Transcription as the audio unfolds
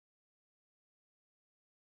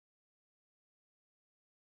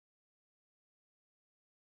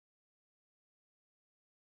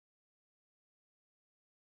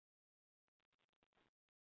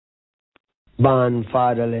born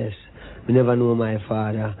fatherless. We never know my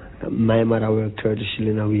father. My mother worked 30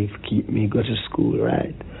 shillings a week to keep me go to school,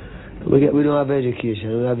 right? We don't have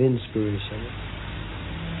education, we have inspiration.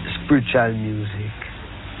 Spiritual music,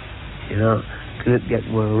 you know, till it get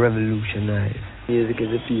more revolutionized. Music is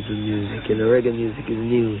a people music, you know, reggae music is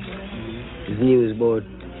news. It's news about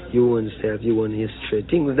your own self, your own history.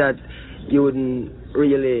 Things that you wouldn't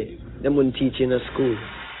really, them wouldn't teach in a school.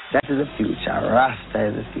 That is the future. Rasta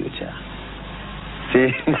is the future. See?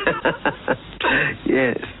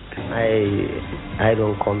 Yes. I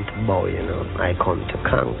don't come to bow, you know. I come to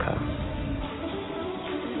conquer.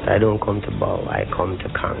 I don't come to bow, I come to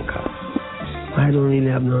conquer. I don't really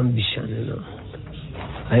have no ambition, you know.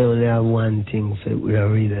 I only have one thing for what I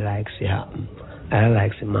really like to happen. I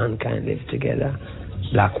like to see mankind live together.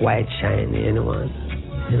 Black, white, shiny, anyone.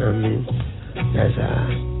 You know what I mean? There's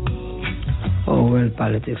world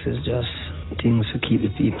politics is just things to keep the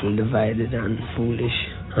people divided and foolish.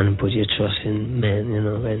 And put your trust in men, you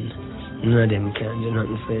know, when none of them can do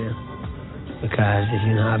nothing for you. Because if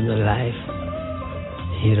you don't have no life,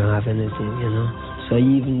 you don't have anything, you know. So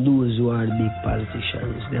even those who are the big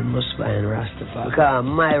politicians, they must find Rastafari. Because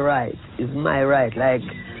my right is my right, like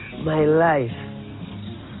my life.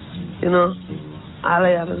 You know, all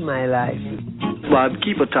I have is my life. Bob,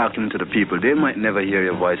 keep on talking to the people. They might never hear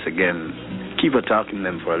your voice again. Keep on talking to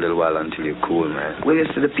them for a little while until you're cool, man. Well,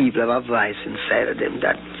 it's the people have a voice inside of them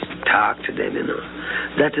that talk to them, you know.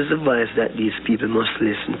 That is the voice that these people must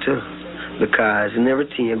listen to. Because in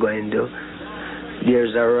everything you're going to do,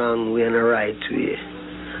 there's a wrong way and a right way.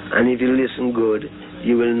 And if you listen good,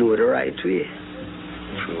 you will know the right way.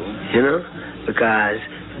 True. You know? Because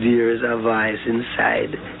there is a voice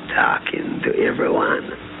inside talking to everyone.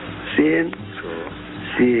 See? True.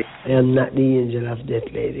 See? I am not the angel of death,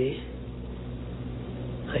 lady.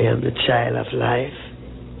 I am the child of life.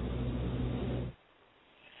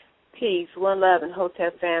 Peace, one love, and Hotel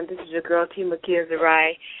fam. This is your girl, T.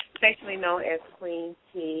 McKizarai, affectionately known as Queen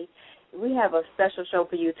T. We have a special show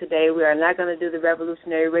for you today. We are not going to do the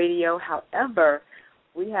Revolutionary Radio. However,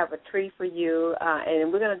 we have a treat for you,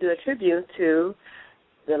 and we're going to do a tribute to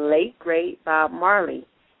the late, great Bob Marley.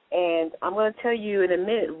 And I'm going to tell you in a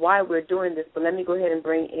minute why we're doing this, but let me go ahead and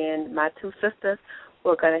bring in my two sisters who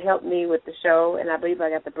are going to help me with the show, and I believe I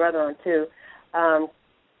got the brother on, too.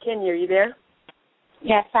 Kenya, are you there?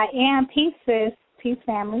 Yes, I am. Peace, sis. Peace,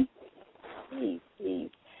 family. Peace, peace.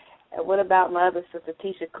 And what about my other sister,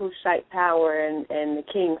 Titia Cushite Power and the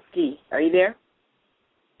King Ski? Are you there?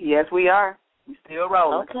 Yes, we are. We still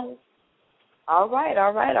rolling. Okay. All right.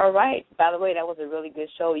 By the way, that was a really good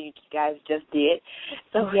show you guys just did.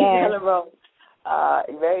 So yes. We're going to roll.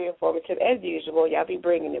 Very informative as usual. Y'all be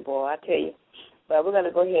bringing it, boy, I tell you. But we're going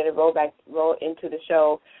to go ahead and roll into the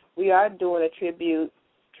show. We are doing a tribute.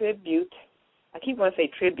 I keep wanting to say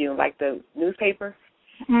tribune, like the newspaper.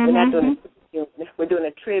 Mm-hmm. We're not doing a tribute. We're doing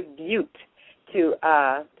a tribute to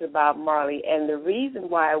Bob Marley. And the reason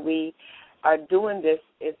why we are doing this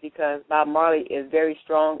is because Bob Marley is very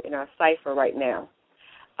strong in our cipher right now.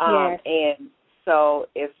 Yes. And so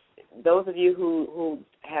if those of you who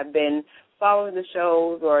have been following the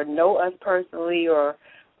shows or know us personally or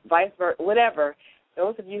vice versa, whatever,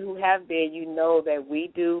 those of you who have been, you know that we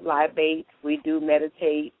do libate, we do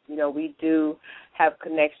meditate, we do have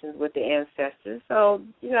connections with the ancestors. So,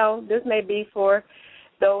 this may be for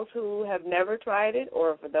those who have never tried it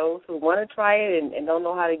or for those who want to try it and don't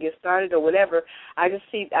know how to get started or whatever. I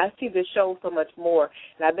see the show so much more.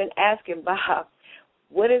 And I've been asking Bob,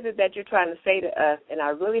 what is it that you're trying to say to us? And I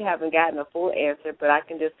really haven't gotten a full answer, but I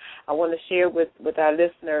want to share with our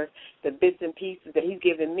listeners the bits and pieces that he's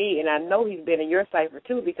given me. And I know he's been in your cipher,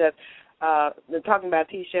 too, because they're talking about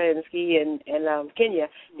Tisha and Ski and Kenya,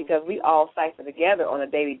 because we all cipher together on a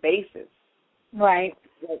daily basis. Right.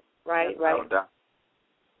 Right. No doubt.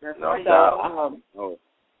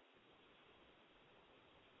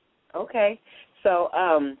 Okay. So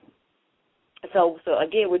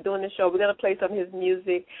again, we're doing the show. We're going to play some of his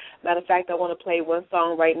music. Matter of fact, I want to play one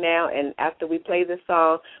song right now, and after we play this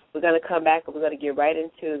song, we're going to come back and we're going to get right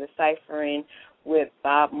into the ciphering with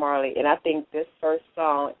Bob Marley. And I think this first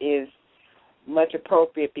song is much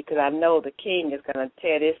appropriate because I know the king is going to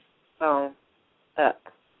tear this song up.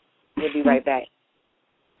 We'll be right back.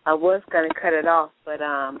 I was going to cut it off, but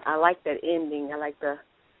I like that ending. I like the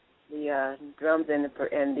drums and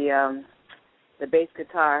the bass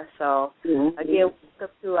guitar. So, again,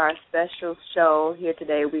 welcome to our special show here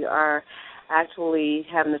today. We are actually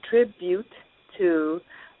having a tribute to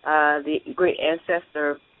the great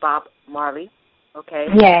ancestor Bob Marley. Okay?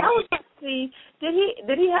 Yeah. see. Did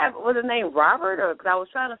he have, was his name Robert? Or because I was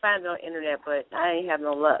trying to find it on the internet, but I ain't have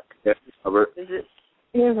no luck. Yes, Robert. Is it?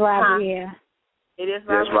 It is Robert, yeah. It is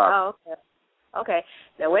Robert? Yes, Robert. Oh, okay. Okay.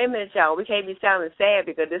 Now, wait a minute, y'all. We can't be sounding sad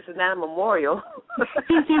because this is not a memorial. No.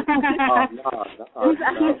 It's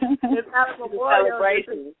not a memorial.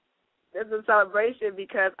 Celebration. This is a celebration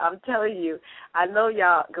because I'm telling you, I know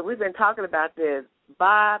y'all, because we've been talking about this.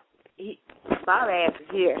 Bob ass is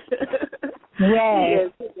here.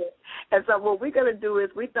 Yes. And so what we're going to do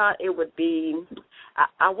is we thought it would be,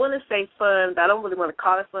 I want to say fun, but I don't really want to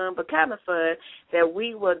call it fun, but kind of fun, that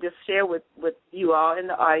we will just share with you all in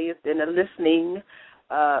the audience and the listening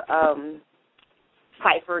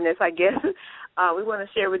cipherness, I guess. We want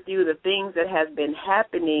to share with you the things that has been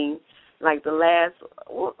happening like the last,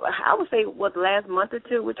 I would say, the last month or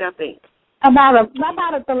two, which I think. About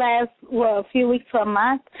the last, a few weeks to a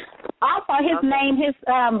month. Also, his name, his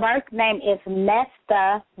birth name is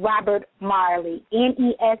Nesta Robert Marley,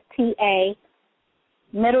 Nesta,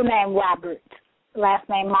 middle name Robert, last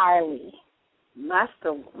name Marley.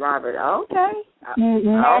 Master Robert, okay.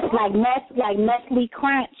 Nest, like Nestle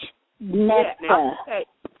Crunch, Nesta.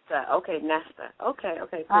 Yeah, okay, Nesta. Okay,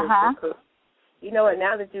 cool. You know what,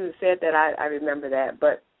 now that you said that, I remember that,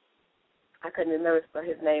 but I couldn't remember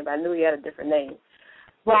his name, but I knew he had a different name.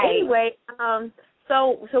 Right. But anyway,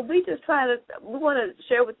 so we just we want to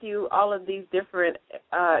share with you all of these different,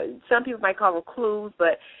 some people might call them clues,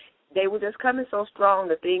 but they were just coming so strong,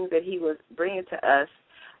 the things that he was bringing to us,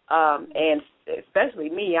 and especially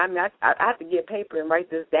me. I mean, I have to get paper and write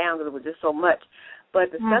this down because it was just so much. But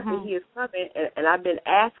the stuff that he is coming, and I've been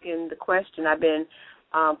asking the question, I've been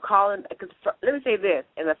calling, because let me say this.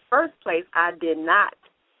 In the first place, I did not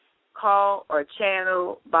call or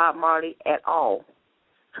channel Bob Marley at all.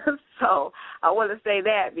 So I want to say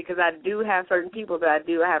that because I do have certain people I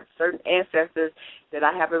have certain ancestors that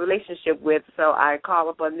I have a relationship with, so I call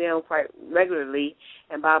upon them quite regularly,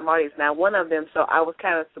 and Bob Marley is now one of them, so I was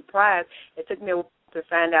kind of surprised. It took me a while to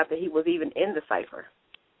find out that he was even in the cipher.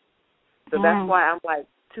 So that's why I'm like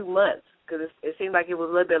 2 months, because it seemed like it was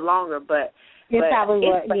a little bit longer, but it probably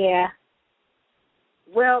was, yeah.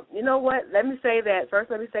 Well, you know what? Let me say this,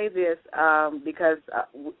 because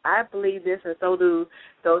I believe this, and so do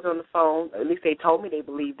those on the phone. At least they told me they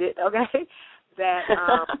believed it, okay? That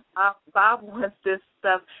Bob wants this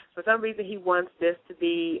stuff. For some reason, he wants this to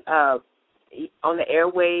be on the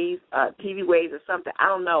airwaves, TV waves or something. I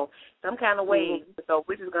don't know, some kind of wave. So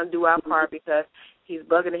we're just going to do our part because he's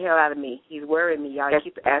bugging the hell out of me. He's worrying me, y'all. He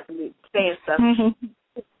keeps asking me, saying stuff.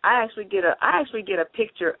 I actually get a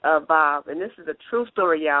picture of Bob, and this is a true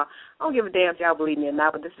story, y'all. I don't give a damn if y'all believe me or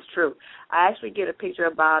not, but this is true. I actually get a picture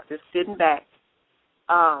of Bob just sitting back,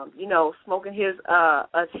 smoking his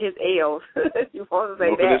ales. You want to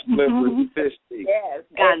say that? Smoking his fish stick. Yes,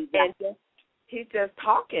 and he's just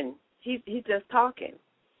talking. He's just talking.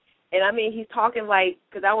 And, I mean, he's talking like,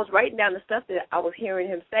 because I was writing down the stuff that I was hearing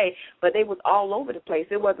him say, but they was all over the place.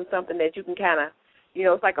 It wasn't something that you can kind of,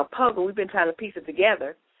 it's like a puzzle. We've been trying to piece it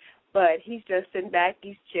together. But he's just sitting back,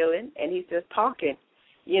 he's chilling, and he's just talking,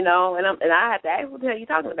 and I have to ask, what the hell are you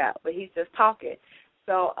talking about? But he's just talking.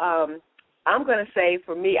 So I'm going to say,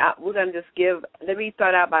 for me, we're going to just let me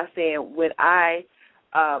start out by saying when I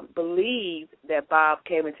believe that Bob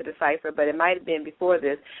came into the cipher, but it might have been before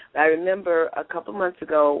this. I remember a couple months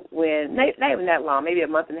ago when, not even that long, maybe a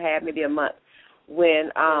month and a half, maybe a month, when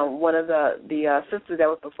one of the sisters that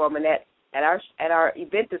was performing at our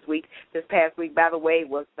event this past week, by the way,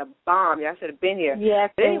 was the bomb. Y'all should have been here. Yes,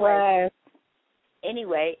 it was.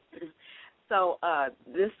 Anyway, so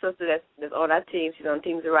this sister that's on our team, she's on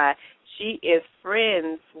Team Zerai, she is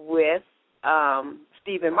friends with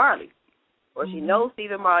Stephen Marley, or she knows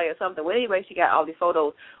Stephen Marley or something. Well, anyway, she got all these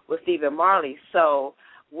photos with Stephen Marley. So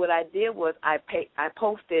what I did was I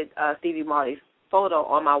posted Stevie Marley's photo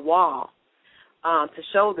on my wall to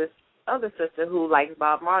show this other sister who likes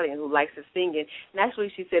Bob Marley and who likes his singing. And actually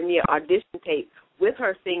she sent me an audition tape with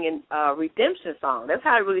her singing Redemption song. That's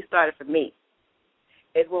how it really started for me.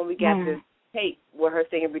 Is when we got this tape with her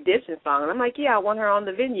singing Redemption song. And I'm like, yeah, I want her on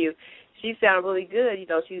the venue. She sounded really good.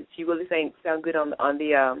 She really sounded good on the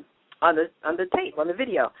tape, on the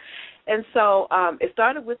video. And so it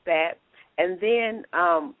started with that. And then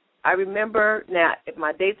I remember, now if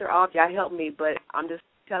my dates are off, y'all help me, but I'm just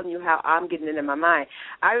telling you how I'm getting it in my mind.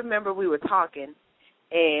 I remember we were talking,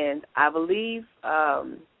 and I believe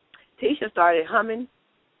Tisha started humming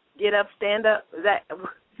 "Get Up, Stand Up." Is that?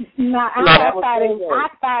 No, I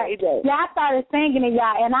started singing it,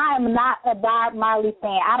 y'all, and I am not a Bob Marley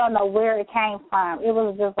fan. I don't know where it came from. It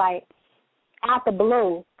was just like out the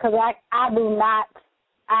blue, because I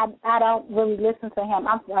I don't really listen to him.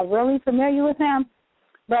 I'm really familiar with him,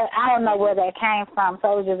 but I don't know where that came from,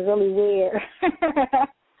 so it was just really weird.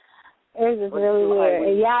 It was just really weird.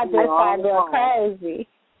 And y'all just started going crazy.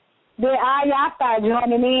 Then all y'all started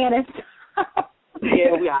joining in and stuff.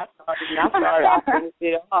 Yeah,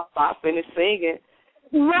 I finished singing.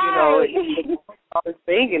 Right. I started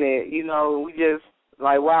singing it, and we just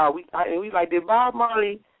like, wow, we like, did Bob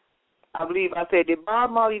Marley, I believe I said, did Bob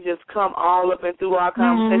Marley just come all up and through our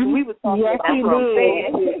conversation? We were talking about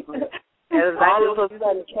something. And all of a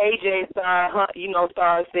sudden, KJ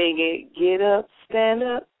started singing, get up, stand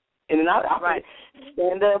up. And then I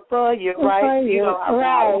stand up for your rights.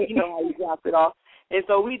 How you dropped it off. And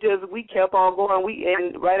so we kept on going.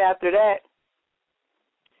 And right after that,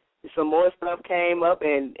 some more stuff came up,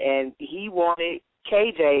 and he wanted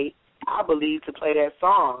KJ, I believe, to play that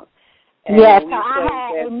song. And yes, so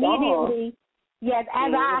I had immediately. Yes,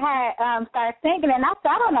 as I had started singing it, and I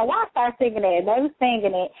don't know why I started singing it. They were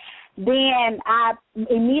singing it. Then I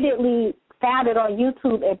immediately found it on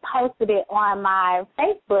YouTube and posted it on my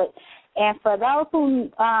Facebook. And for those who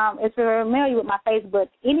is familiar with my Facebook,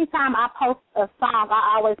 anytime I post a song,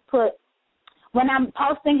 I always put, when I'm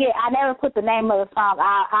posting it, I never put the name of the song.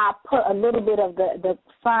 I put a little bit of the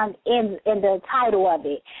song in the title of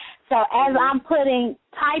it. So as I'm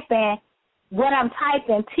typing, what I'm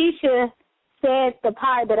typing, Titia said the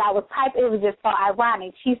part that I was typing, it was just so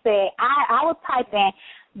ironic. She said, I was typing,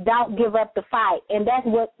 don't give up the fight. And that's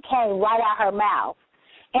what came right out her mouth.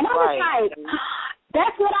 And I was like,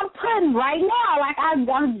 that's what I'm putting right now. Like, I'm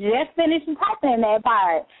just finishing typing that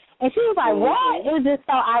part. And she was like, what? It was just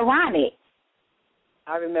so ironic.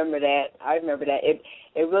 I remember that. It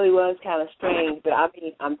really was kind of strange, but I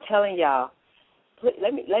mean, I'm telling y'all,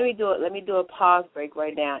 let me do a pause break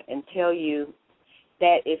right now and tell you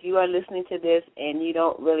that if you are listening to this and you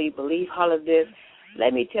don't really believe all of this,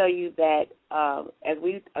 let me tell you that as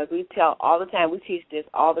we tell all the time, we teach this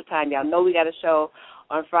all the time. Y'all know we got a show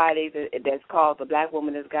on Fridays that's called The Black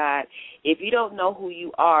Woman is God. If you don't know who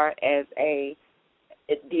you are as the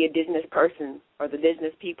indigenous person or the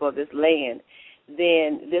indigenous people of this land,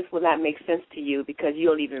 then this will not make sense to you because you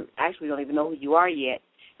don't even know who you are yet.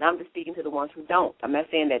 And I'm just speaking to the ones who don't. I'm not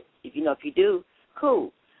saying that if you do,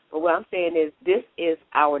 cool. But what I'm saying is this is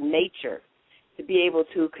our nature to be able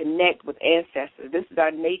to connect with ancestors. This is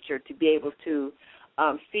our nature to be able to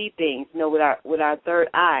see things, with our third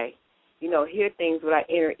eye, hear things with our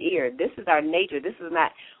inner ear. This is our nature. This is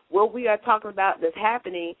not what we are talking about that's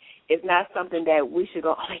happening is not something that we should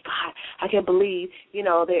go, oh, my God, I can't believe,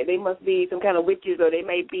 they must be some kind of witches or they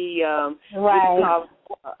may be, right.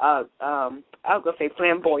 I was going to say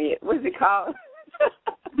flamboyant. What is it called?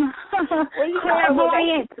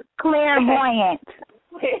 Clairvoyant.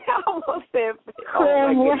 I almost said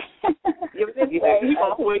clairvoyant. You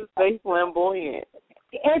always say flamboyant.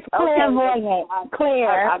 It's clairvoyant.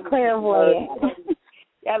 Clairvoyant.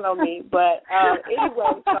 Y'all know me. But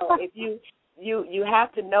anyway, so if you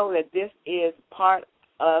have to know that this is part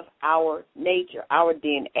of our nature, our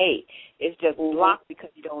DNA. It's just blocked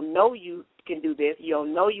because you don't know you can do this, you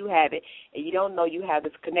don't know you have it, and you don't know you have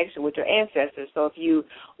this connection with your ancestors. So if you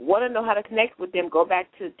want to know how to connect with them, go back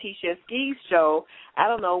to Titia Ski's show, I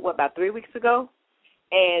don't know, about 3 weeks ago,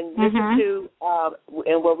 and listen to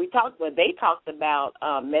and where they talked about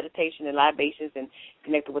meditation and libations and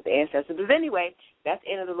connected with the ancestors. But anyway, that's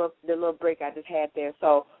the end of the little break I just had there.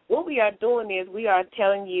 So what we are doing is we are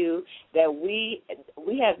telling you that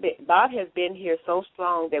Bob has been here so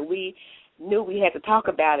strong that we knew we had to talk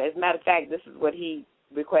about it. As a matter of fact, this is what he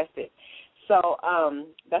requested. So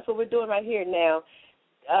that's what we're doing right here now.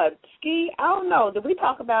 Ski, I don't know, did we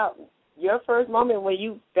talk about your first moment when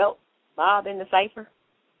you felt Bob in the cipher?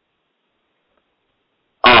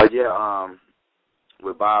 Oh, yeah.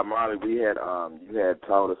 With Bob Marley, we had you had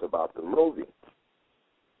told us about the movie.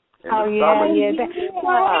 Oh, yeah. It has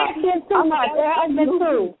been too much. It has been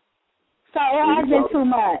too. So it has been too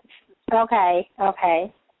much. Okay.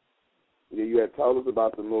 Yeah, you had told us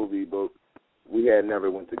about the movie, but we had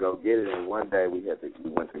never went to go get it. And one day we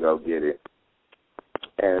went to go get it,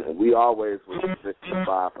 and we always would listen to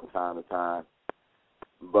Bob from time to time.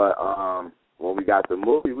 But when we got the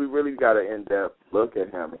movie, we really got an in-depth look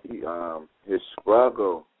at him. His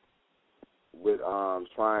struggle with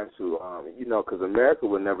trying to, because America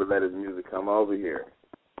would never let his music come over here.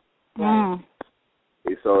 Mm.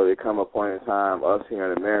 So there come a point in time, us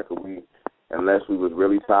here in America, unless we was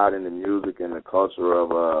really tied in the music and the culture of,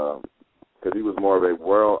 because he was more of a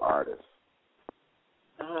world artist.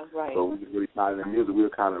 Right. So we was really tied in the music. We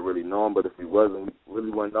would kind of really know him, but if we really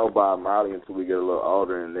wouldn't know Bob Marley until we get a little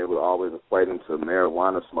older, and they would always equate him to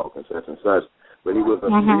marijuana smoke and such. But he was a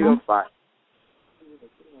freedom fighter,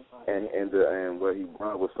 and what he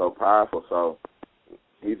won was so powerful. So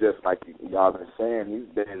he just, like y'all been saying, he's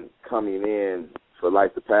been coming in for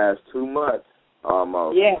like the past 2 months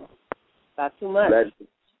almost. Yeah, about 2 months. Letting it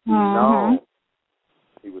be known.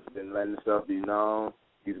 He was been letting himself be known.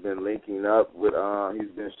 He's been linking up with,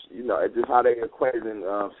 he's been, you know, just how they equated in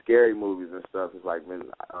scary movies and stuff. It's like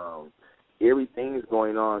been everything's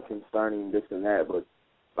going on concerning this and that. But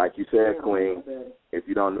like you said, Queen, if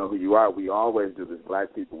you don't know who you are, we always do this.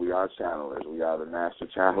 Black people, we are channelers. We are the master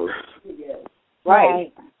channelers.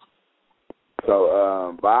 Right.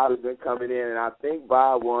 So Bob has been coming in, and I think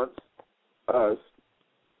Bob wants us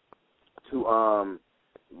to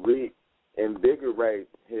reinvigorate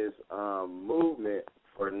his movement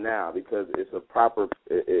for now, because it's a proper.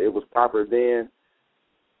 It was proper then,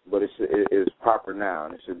 but it is proper now,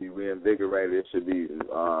 and it should be reinvigorated. It should be,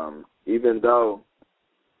 even though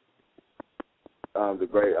the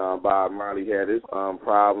great Bob Marley had his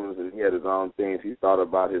problems and he had his own things, he thought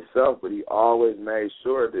about himself, but he always made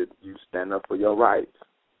sure that you stand up for your rights.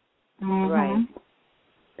 Right.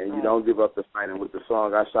 And you don't give up the fight. And with the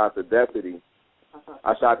song, I Shot the Deputy,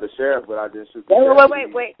 I shot the sheriff, but I didn't shoot the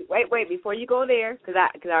deputy. Wait, before you go there, because I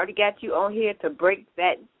already got you on here to break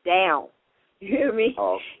that down. You hear me?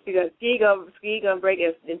 Oh. Because Ski gonna break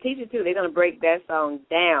it, and Titia too, they're going to break that song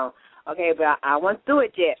down. Okay, but I won't do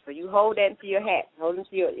it yet, so you hold that into your hat, hold it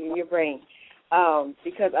in your brain,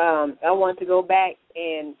 because I want to go back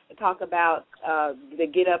and talk about the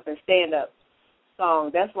Get Up and Stand Up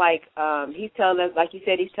song. That's like he's telling us, like you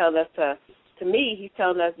said, he's telling us to me, he's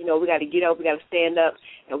telling us, you know, we got to get up, we got to stand up,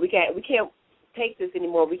 and we can't take this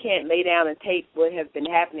anymore. We can't lay down and take what has been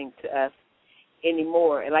happening to us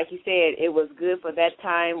anymore. And like you said, it was good for that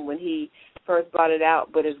time when he first brought it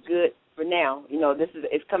out, but it's good for now. You know,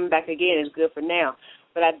 it's coming back again. It's good for now.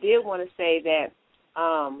 But I did want to say that,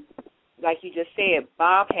 like you just said,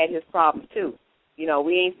 Bob had his problems too. You know,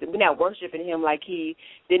 we're not worshiping him like he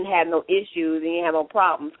didn't have no issues and he didn't have no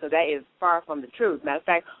problems, because that is far from the truth. Matter of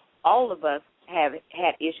fact, all of us have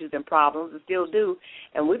had issues and problems and still do,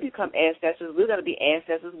 and we become ancestors. We're going to be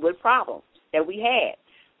ancestors with problems that we had.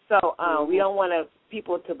 So we don't want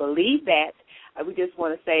people to believe that. We just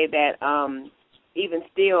want to say that even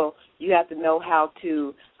still, you have to know how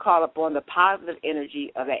to call upon the positive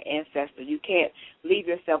energy of that ancestor. You can't leave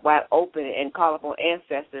yourself wide open and call upon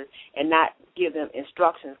ancestors and not give them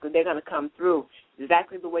instructions, because they're going to come through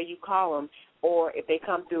exactly the way you call them. Or if they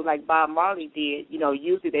come through like Bob Marley did, you know,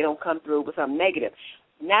 usually they don't come through with something negative.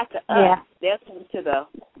 Not to us. They'll come to the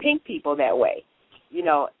pink people that way, you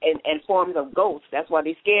know, in forms of ghosts. That's why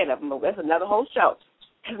they're scared of them. That's another whole show.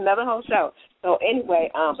 So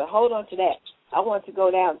anyway, but hold on to that. I want to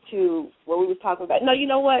go down to what we were talking about. No, you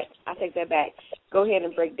know what? I take that back. Go ahead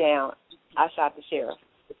and break down I Shot the Sheriff.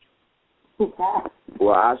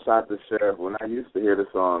 Well, I Shot the Sheriff, when I used to hear the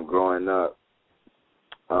song growing up,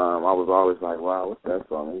 I was always like, wow, what's that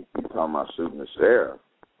song? He's talking about shooting the sheriff.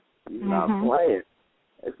 He's not playing.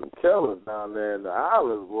 There's some killers down there in the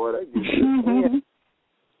islands, boy. They get shit.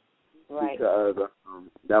 Right. Because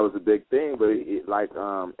that was a big thing. But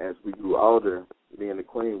as we grew older, me and the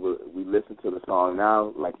Queen, we listened to the song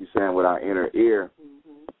now, like you're saying, with our inner ear.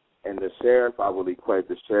 And the sheriff, I will equate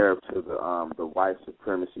the sheriff to the white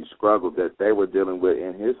supremacy struggle that they were dealing with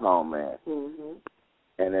in his homeland.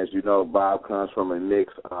 And as you know, Bob comes from a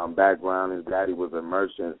mixed background. His daddy was a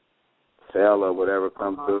merchant, sailor, whatever,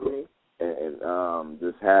 come through and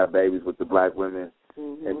just have babies with the black women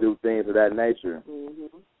and do things of that nature.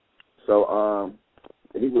 So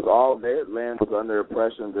he was all there. Land was under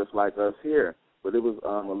oppression just like us here, but it was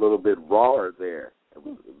a little bit rawer there. It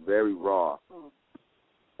was very raw.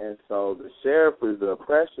 And so the sheriff was the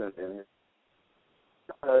oppression, and he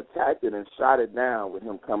attacked it and shot it down with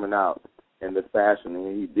him coming out in the fashion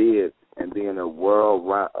that he did, and being a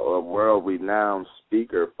world-renowned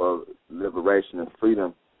speaker for liberation and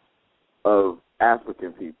freedom of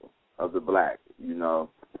African people, of the black, you know.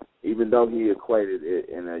 Even though he equated it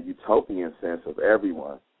in a utopian sense of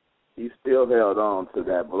everyone, he still held on to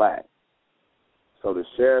that black. So the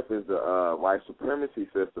sheriff is the white supremacy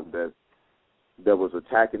system that was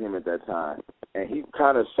attacking him at that time. And he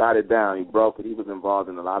kind of shot it down. He broke it. He was involved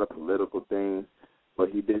in a lot of political things, but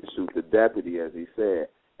he didn't shoot the deputy, as he said.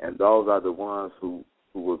 And those are the ones who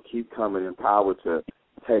will keep coming in power to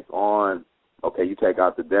take on, okay, you take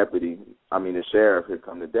out the sheriff, here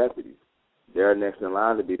come the deputies. They're next in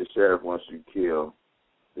line to be the sheriff once you kill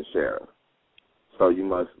the sheriff. So you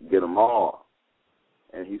must get them all.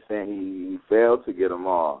 And he's saying he failed to get them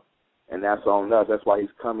all. And that's on us. That's why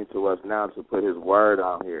he's coming to us now to put his word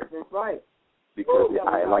out here. That's right. because,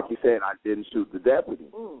 like you said, I didn't shoot the deputy,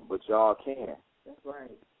 but y'all can. That's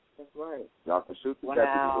right. That's right. Y'all can shoot the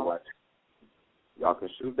deputy. Y'all can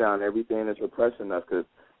shoot down everything that's repressing us, because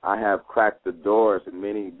I have cracked the doors, and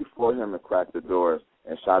many before him have cracked the doors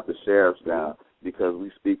and shot the sheriffs down, because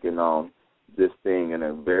we speaking on this thing in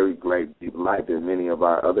a very great deep light that many of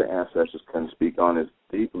our other ancestors couldn't speak on as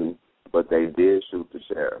deeply, but they did shoot the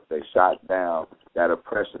sheriff. They shot down that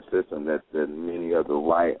oppression system that many of the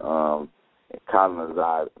white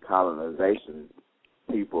colonization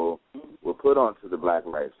people were put onto the black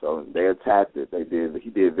race. So they attacked it. He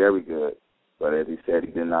did very good. But as he said,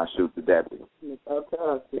 he did not shoot the deputy. It's up to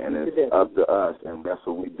us. And it's up to us. And that's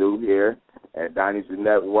what we do here at Dynasty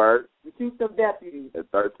Network. We shoot them deputies. At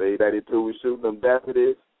 1382, we shoot them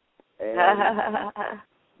deputies. And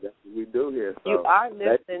that's what we do here. So you are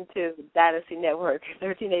listening to Dynasty Network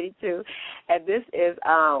 1382. And this is,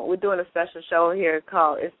 we're doing a special show here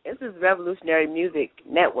called, this is Revolutionary Music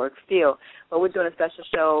Network still, but we're doing a special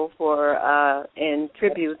show for, in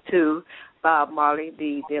tribute to Bob Marley,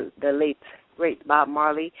 the late great Bob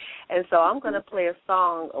Marley. And so I'm going to play a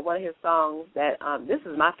song, one of his songs that, this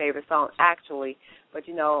is my favorite song actually, but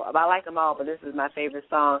you know, I like them all, but this is my favorite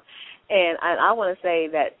song. And I want to say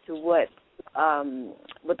that to what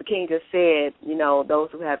the King just said, you know, those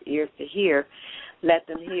who have ears to hear, let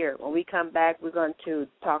them hear. When we come back, we're going to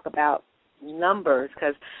talk about numbers,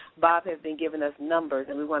 because Bob has been giving us numbers,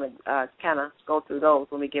 and we want to kind of go through those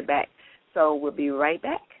when we get back. So we'll be right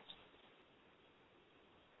back.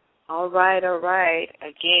 All right.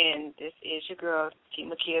 Again, this is your girl,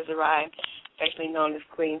 Titia Cushite, affectionately known as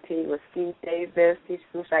Queen T, with Steve Davis, Titia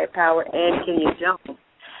Cushite Power, and Kenya Jones.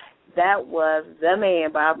 That was the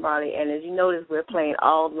man, Bob Marley, and as you notice, we're playing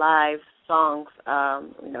all live songs.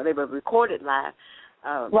 You know, they were recorded live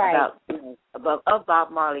about of Bob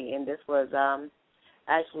Marley, and this was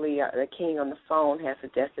actually the King on the phone has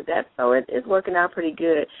suggested that, so it's working out pretty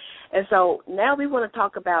good. And so now we want to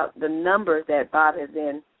talk about the numbers that Bob has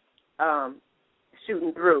been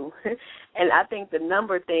shooting through. And I think the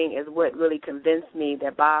number thing is what really convinced me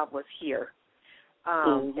that Bob was here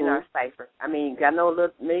in our cipher. I mean, I know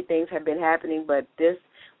many things have been happening, but this,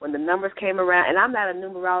 when the numbers came around, and I'm not a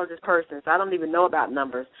numerologist person, so I don't even know about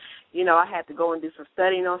numbers. You know, I had to go and do some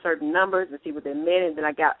studying on certain numbers and see what they meant, and then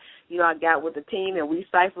I got with the team, and we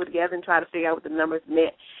ciphered together and tried to figure out what the numbers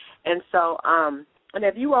meant. And so, and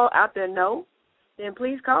if you all out there know, then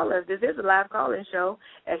please call us. This is a live call-in show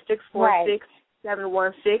at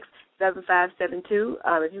 646-716-7572.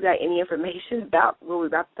 If you got any information about what we're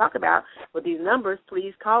about to talk about with these numbers,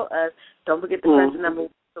 please call us. Don't forget to press the number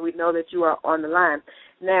so we know that you are on the line.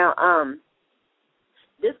 Now, I'm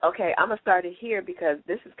going to start it here because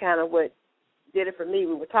this is kind of what did it for me.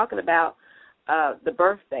 We were talking about the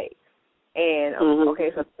birthday. And, so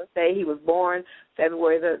the birthday, he was born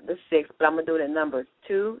February the 6th, but I'm going to do it in numbers,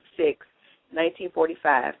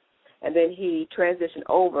 2/6/1945. And then he transitioned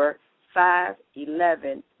over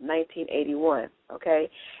 5/11/1981, okay?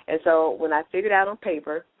 And so when I figured out on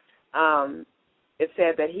paper, it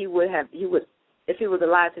said that he would, if he was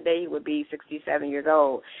alive today, he would be 67 years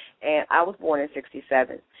old. And I was born in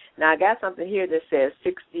 67. Now, I got something here that says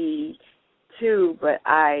 62, but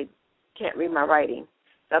I can't read my writing.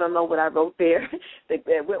 So I don't know what I wrote there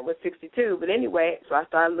that went with 62. But anyway, so I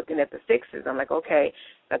started looking at the sixes. I'm like, okay.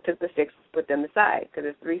 So I took the sixes, put them aside because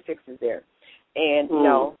there's 3 6s there. And, you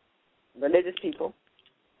know, religious people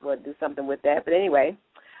would do something with that. But anyway,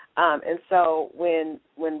 and so when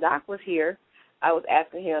Doc was here, I was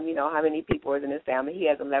asking him, you know, how many people is in his family. He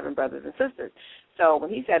has 11 brothers and sisters. So when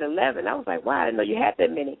he said 11, I was like, wow, I didn't know you had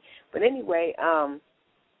that many. But anyway,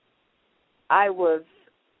 I was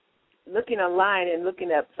looking online and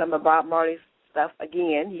looking up some of Bob Marley's stuff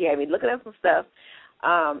again. He had me looking up some stuff,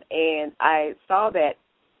 and I saw that,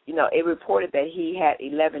 you know, it reported that he had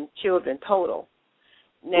 11 children total.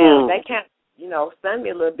 Now, that kind of, you know, stunned me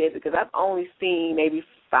a little bit because I've only seen maybe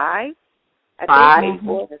 5. I think maybe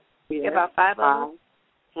 4. Yeah, about 5 of them.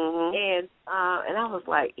 And I was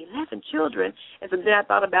like, 11 children. And so then I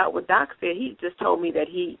thought about what Doc said. He just told me that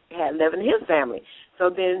he had 11 in his family.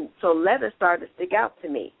 So 11 started to stick out to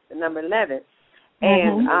me, the number 11.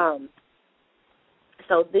 And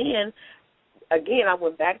so then, again, I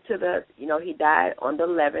went back to the, you know, he died on the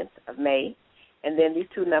 11th of May. And then these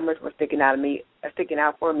 2 numbers were sticking out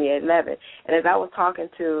for me at 11. And as I was talking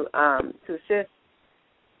to Sis,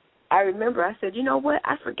 I remember I said, you know what?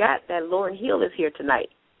 I forgot that Lauryn Hill is here tonight.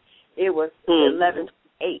 It was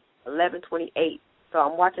 11:28. So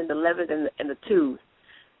I'm watching the 11s and the 2s.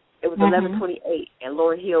 It was 11:28, and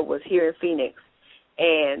Lauryn Hill was here in Phoenix.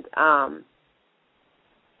 And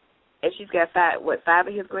And she's got five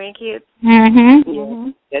of his grandkids? Yeah,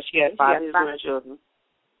 she has five of his grandchildren.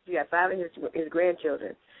 She got five of his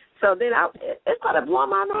grandchildren. So then it started blowing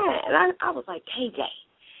my mind. And I was like, KJ,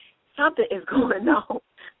 something is going on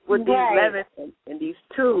with these 11s and these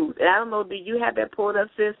 2s. And I don't know, do you have that pulled up,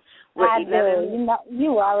 sis? I do.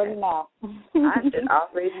 You already know. I should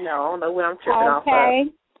already know. I don't know when I'm tripping off of. Okay.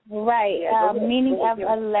 Right. Meaning of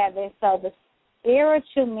 11. So the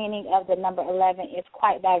spiritual meaning of the number 11 is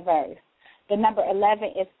quite diverse. The number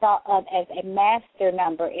 11 is thought of as a master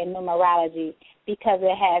number in numerology because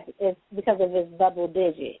of its double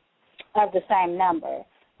digit of the same number.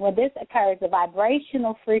 When this occurs, the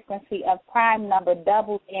vibrational frequency of prime number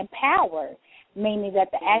doubles in power, meaning that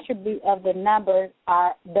the attribute of the number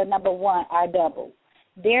 1 are doubled.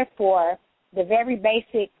 Therefore, the very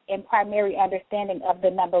basic and primary understanding of the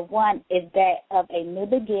number 1 is that of a new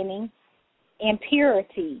beginning and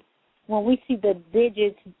purity. When we see the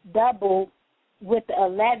digits double with the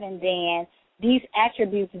 11, then these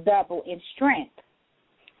attributes double in strength.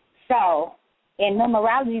 So, in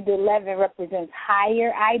numerology, the 11 represents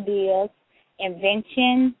higher ideas,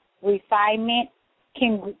 invention, refinement,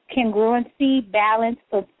 congruency, balance,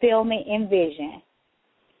 fulfillment, and vision.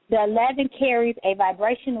 The 11 carries a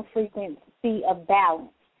vibrational frequency of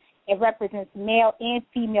balance. It represents male and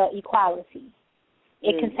female equality.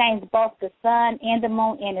 It contains both the sun and the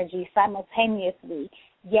moon energy simultaneously,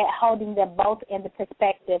 yet holding them both in the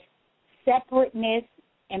perspective separateness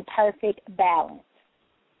and perfect balance.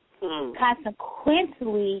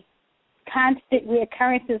 Consequently, constant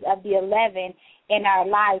reoccurrences of the 11 in our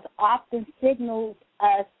lives often signals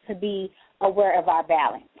us to be aware of our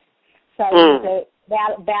balance. So the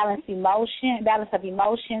balance of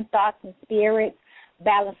emotion, thoughts and spirits,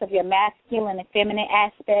 balance of your masculine and feminine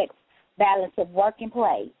aspects, balance of work and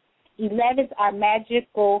play. 11s are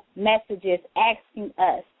magical messages asking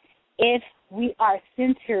us if we are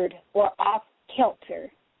centered or off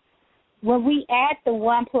kilter. When we add the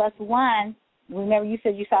 1 plus 1, remember you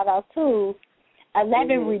said you saw those 2s,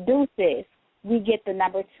 11 reduces, we get the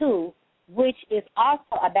number 2, which is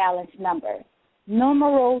also a balanced number.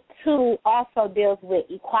 Numeral 2 also deals with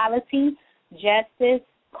equality, justice,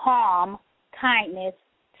 calm, kindness,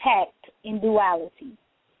 tact, and duality.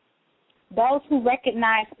 Those who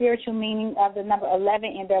recognize spiritual meaning of the number 11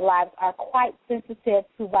 in their lives are quite sensitive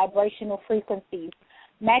to vibrational frequencies,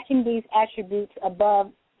 matching these attributes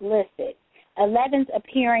above listed. 11s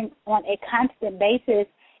appearing on a constant basis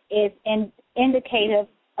is indicative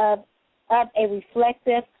of a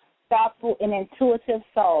reflective, thoughtful, and intuitive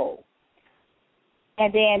soul.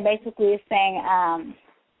 And then basically it's saying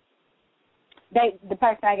the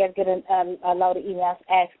person, I guess, get a load of emails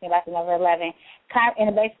asking about the number 11.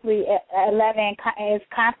 And basically 11 is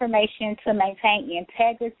confirmation to maintain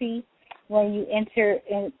integrity. When you enter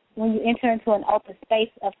into an open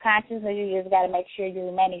space of consciousness, you just got to make sure you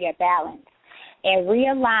remain in your balance. And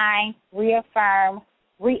realign, reaffirm,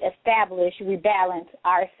 reestablish, rebalance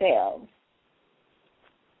ourselves.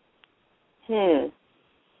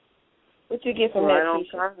 What you get from that,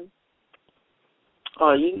 Tisha?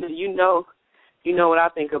 Oh, you know what I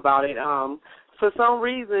think about it. For some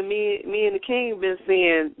reason, me and the King been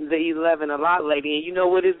seeing the 11 a lot lately, and you know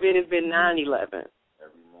what it's been? It's been 9/11.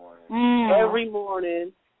 Every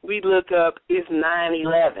morning we look up, it's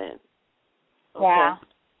 9/11. Wow.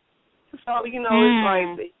 So it's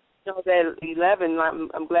like that 11.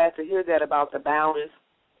 I'm glad to hear that about the balance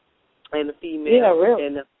and the female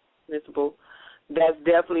and the principle. That's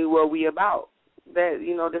definitely what we about. That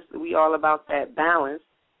we all about that balance.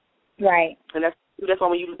 Right. And that's why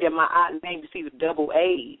when you look at my aunt's name, you see the double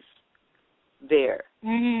A's there,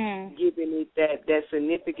 giving it that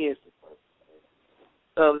significance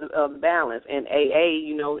of balance. And AA,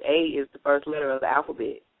 A is the first letter of the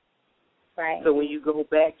alphabet. Right. So when you go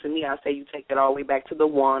back to me, I say you take that all the way back to the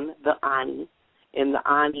 1, the Ani, and the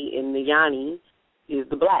Ani and the Yani is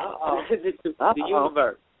the black, the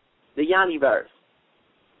universe, the Yaniverse.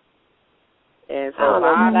 And so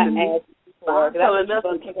I'm telling us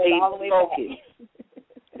to stay focused.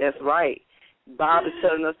 That's right. Bob is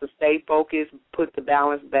telling us to stay focused, put the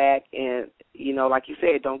balance back, and, like you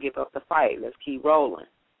said, don't give up the fight. Let's keep rolling.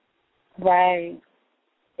 Right.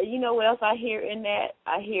 And you know what else I hear in that?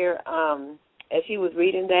 I hear, as she was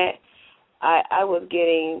reading that, I was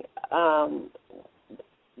getting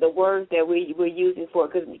the words that we're using for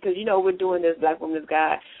it, because we're doing this Black Women's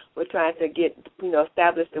Guide. We're trying to get,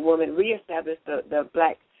 establish the woman, reestablish the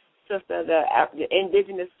black sister, the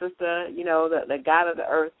indigenous sister, the God of the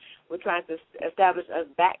earth. We're trying to establish us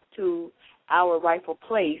back to our rightful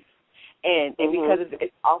place, and because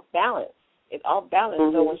it's off balance. It's off balance.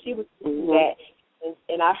 So when she was doing that,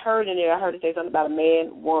 And I heard in there, I heard it say something about a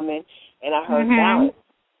man, woman, and I heard balance.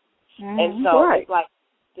 And so it's like,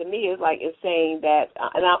 to me, it's saying that,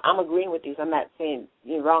 and I'm agreeing with you. So I'm not saying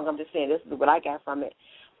you're wrong. I'm just saying this is what I got from it,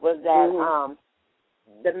 was that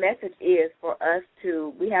the message is for us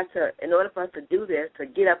to, we have to, in order for us to do this, to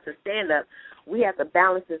get up, to stand up, we have to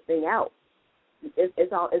balance this thing out. It's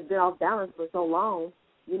been off balance for so long,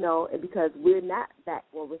 you know, because we're not back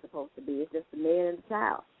where we're supposed to be. It's just the man and the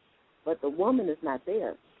child. But the woman is not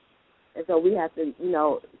there. And so we have to, you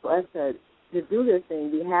know, for us to do this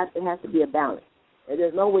thing, it has to be a balance. And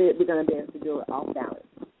there's no way we're going to be able to do it off balance.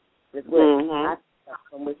 It's what I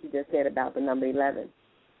from what you just said about the number 11.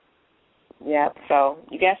 Yeah. So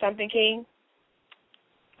you got something, King?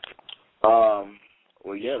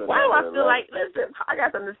 Well, yeah. Why do I feel like? Listen, I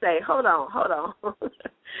got something to say. Hold on.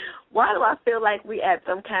 Why do I feel like we at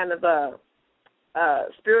some kind of a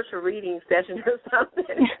spiritual reading session or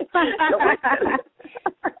something?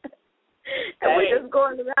 And we're just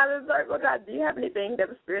going around in circles. Do you have anything that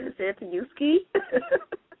the Spirit has said to you, Ski?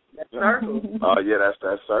 That circle. Oh, yeah, that's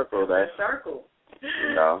that circle. That circle.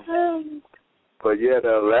 You know. But, yeah,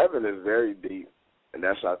 the 11 is very deep, and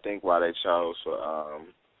that's, I think, why they chose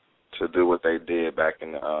to do what they did back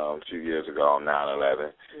in a few years ago on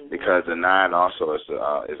 9/11, because the 9 also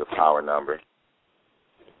is a power number.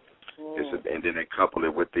 And then they couple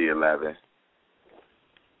it with the 11.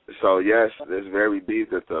 So, yes, it's very deep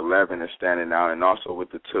that the 11 is standing out, and also with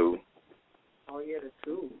the 2. Oh, yeah, the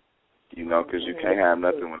 2. You know, because you can't have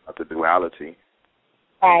nothing without the duality.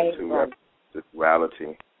 Right. The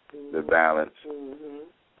duality, the balance.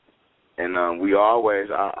 And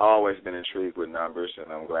I've always been intrigued with numbers,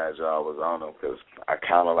 and I'm glad y'all was on them, because I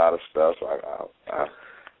count a lot of stuff.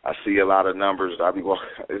 I see a lot of numbers.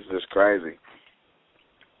 It's just crazy.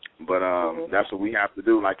 But that's what we have to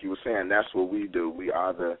do. Like you were saying, that's what we do. We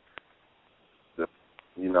are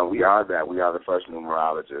we are that. We are the first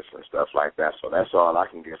numerologists and stuff like that. So that's all I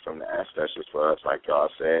can get from the ancestors for us, like y'all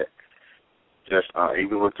said. Just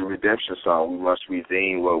even with the redemption song, we must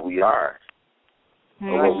redeem what we are,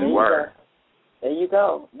 or what we were. There you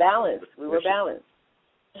go. Balance. We were balanced.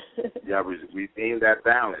 Yeah, redeem that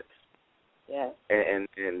balance. Yeah. And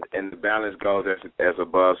the balance goes as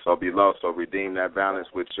above, so below. So redeem that balance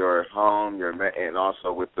with your home, and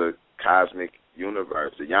also with the cosmic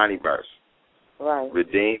universe, the Yoniverse. Right.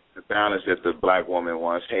 Redeem the balance that the black woman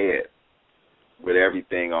once had with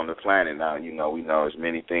everything on the planet. Now, we know there's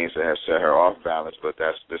many things that have set her off balance, but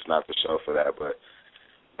that's not the show for that. But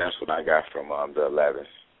that's what I got from the 11.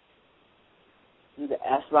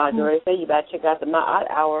 That's why I already say you got to check out the Ma'at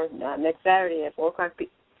Hour next Saturday at 4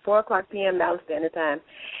 o'clock p.m. Mountain Standard Time.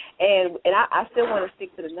 And I still want to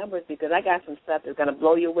stick to the numbers, because I got some stuff that's going to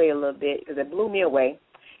blow you away a little bit, because it blew me away.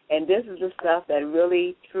 And this is the stuff that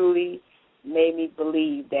really, truly made me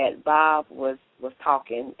believe that Bob was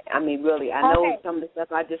talking. I mean, really, I know some of the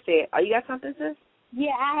stuff I just said. You got something, sis?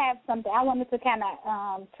 Yeah, I have something. I wanted to kind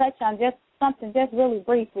of touch on just something just really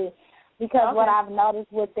briefly, because what I've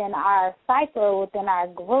noticed within our cipher, within our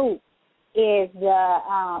group, is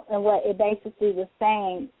and what it basically was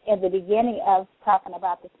saying in the beginning of talking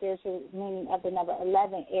about the spiritual meaning of the number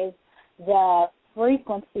 11 is the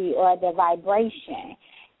frequency or the vibration.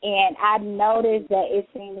 And I noticed that it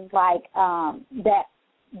seems like that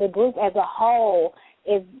the group as a whole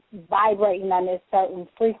is vibrating on this certain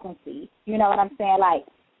frequency. You know what I'm saying? Like,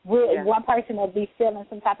 one person will be feeling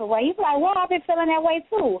some type of way. He's like, well, I've been feeling that way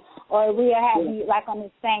too. Or we'll have you like on the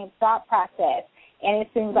same thought process. And it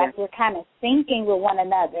seems like we're kind of syncing with one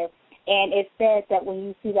another. And it says that when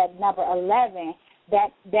you see that number 11,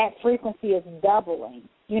 that frequency is doubling.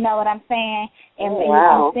 You know what I'm saying? And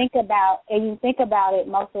you think about it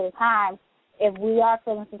most of the time, if we are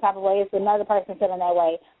feeling some type of way, it's another person feeling that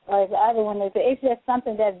way, or it's the other one. It's just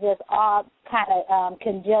something that's just all kind of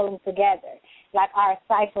congealing together. Like our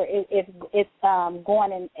cipher is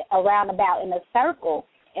going around about in a circle,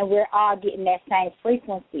 and we're all getting that same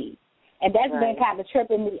frequency. And that's been kind of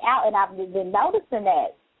tripping me out, and I've been noticing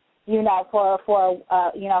that, for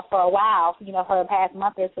a while, for the past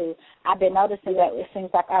month or two. I've been noticing that it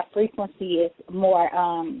seems like our frequency is more,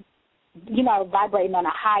 vibrating on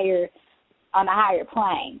a higher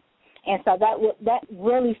plane. And so that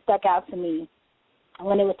really stuck out to me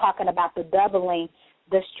when it was talking about the doubling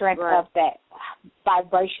the strength of that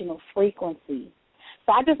vibrational frequency.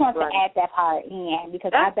 So I just want to add that part in,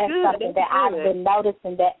 because that's something that I've been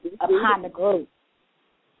noticing that upon the group.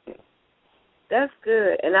 That's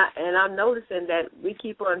good, and I'm noticing that we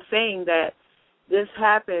keep on saying that this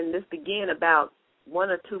began about 1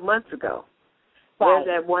 or 2 months ago. There's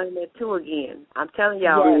that 1 and that 2 again. I'm telling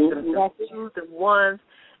y'all, the 2s, the 1s,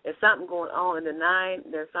 there's something going on in the 9.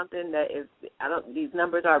 There's something that is, these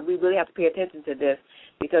numbers are, we really have to pay attention to this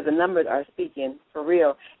because the numbers are speaking for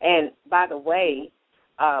real. And by the way,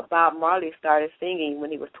 Bob Marley started singing when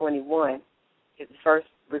he was 21. His first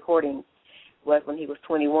recording was when he was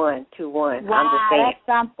 21, 2-1. Wow, I'm just saying.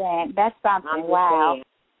 That's something. I'm just wow.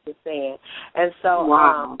 Just saying. And so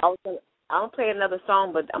wow. I'm going to play another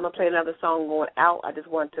song, but I'm going to play another song going out. I just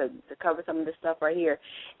want to cover some of this stuff right here.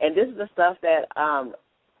 And this is the stuff that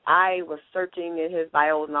I was searching in his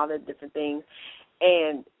bios and all the different things.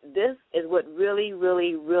 And this is what really,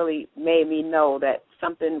 really, really made me know that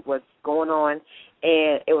something was going on,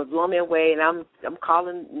 and it was blowing me away. And I'm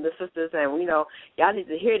calling the sisters, and y'all need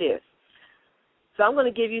to hear this. So I'm going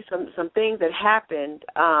to give you some things that happened,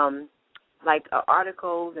 like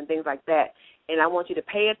articles and things like that. And I want you to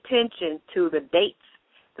pay attention to the dates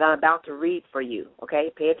that I'm about to read for you,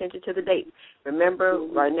 okay? Pay attention to the dates. Remember,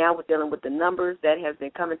 right now we're dealing with the numbers that has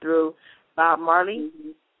been coming through Bob Marley,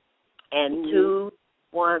 and 2,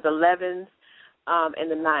 1s, 11s,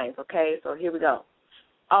 and the 9s, okay? So here we go.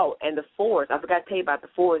 Oh, and the 4s. I forgot to tell you about the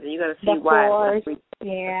 4s, and you're going to see why.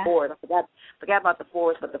 Yeah. The 4s. I forgot about the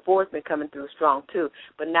 4s, but the 4s been coming through strong too,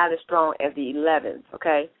 but not as strong as the 11s,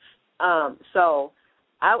 okay? So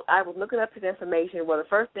I was looking up his information. Well, the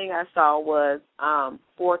first thing I saw was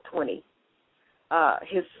 420.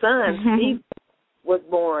 His son, Steve, was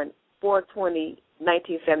born 4/20,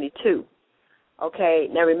 1972. Okay,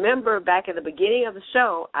 now remember back at the beginning of the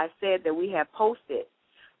show, I said that we had posted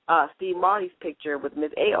Steve Marley's picture with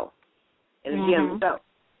Miss L in the beginning of the show.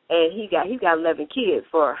 And he's got 11 kids.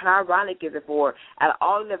 For how ironic is it for out of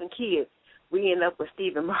all 11 kids, we end up with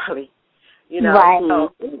Stephen Marley, Right.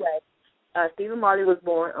 So anyway, Stephen Marley was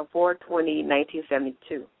born on 4/20,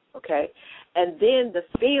 1972. Okay, and then the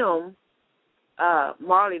film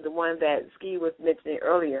Marley, the one that Ski was mentioning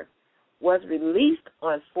earlier, was released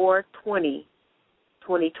on 4/20,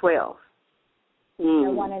 2012. That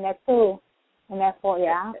one and that 2. And that 4,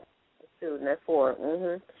 yeah. That 2 and that 4.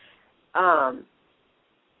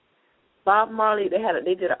 Bob Marley,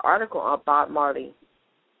 they did an article on Bob Marley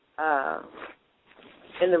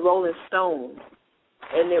in the Rolling Stone,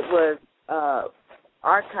 and it was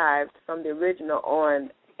archived from the original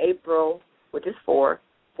on April, which is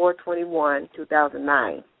 4/21,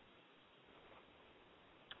 2009.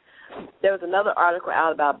 There was another article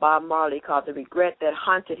out about Bob Marley called "The Regret That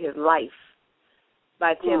Haunted His Life"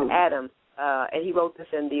 by Tim Adams, and he wrote this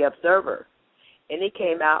in The Observer, and it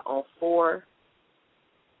came out on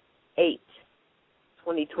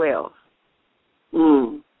 4/8/2012.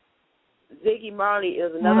 Ziggy Marley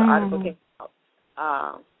is another article came out,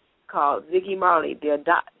 called "Ziggy Marley,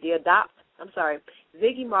 Ziggy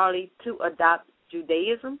Marley to Adopt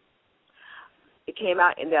Judaism." It came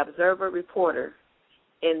out in The Observer Reporter,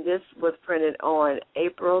 and this was printed on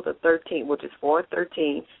April the 13th, which is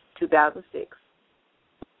 4/13/2006.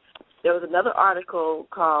 There was another article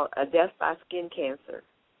called "A Death by Skin Cancer,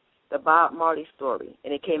 the Bob Marley Story,"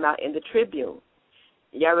 and it came out in the Tribune.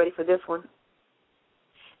 Y'all ready for this one?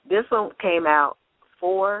 This one came out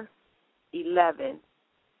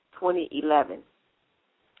 4/11/2011.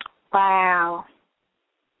 Wow.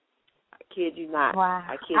 I kid you not. Wow.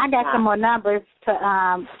 I got some more numbers to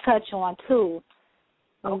touch on, too.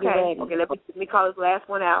 Okay, let me call this last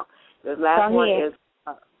one out. The last one is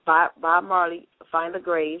Bob Marley, Find the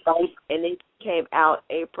Grave, and it came out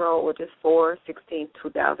April, which is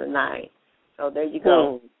 4/16/2009. So there you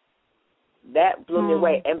go. That blew me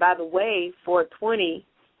away. And by the way, 4/20,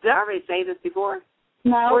 did I already say this before?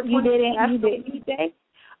 No, you didn't. You did.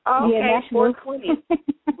 Oh, okay, yeah, 4/20.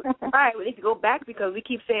 All right, we need to go back because we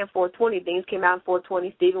keep saying 4/20. Things came out in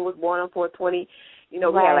 4/20. Stephen was born on 4/20. We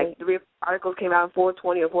had like 3 articles came out in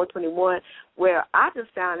 4/20 or 4/21. Where I just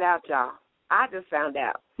found out, y'all. That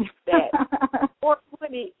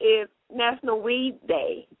 4/20 is National Weed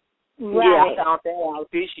Day. Right. Yeah, I found that out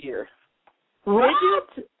this year. What?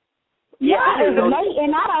 Yeah,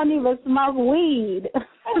 and I don't even smoke weed.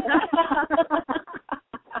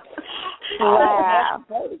 Wow.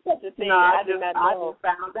 Such a thing. No, I just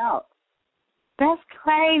found out. That's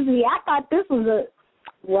crazy. I thought this was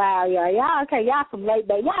wow, y'all some late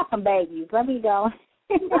babies. Y'all some babies. Let me go.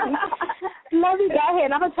 Let me go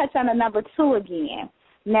ahead. I'm going to touch on the number 2 again.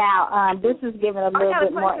 Now, this is giving a little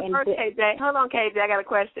bit more in-depth. KJ. Hold on, KJ. I got a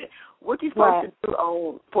question. What are you supposed to do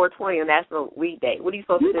on 4/20 on National Weed Day? What are you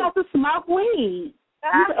supposed to do? You're supposed to smoke weed.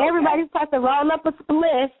 Everybody's supposed to roll up a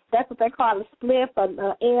spliff. That's what they call a spliff,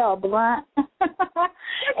 an L blunt.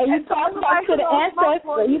 And you talk to the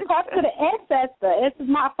ancestor. You talk to the ancestor. It's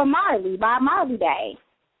not for Marley, by Marley Day.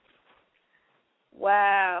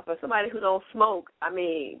 Wow. For somebody who don't smoke, I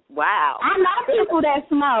mean, wow. I know people that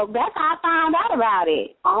smoke. That's how I found out about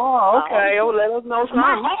it. Oh, okay. Oh, let us know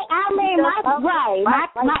something.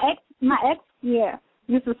 My ex, yeah,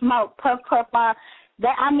 used to smoke puff.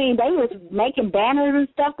 That they was making banners and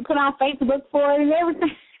stuff to put on Facebook for it and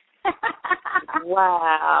everything.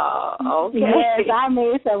 Wow. Okay. Yes,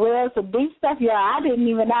 it's some deep stuff, y'all. I didn't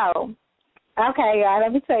even know. Okay, y'all,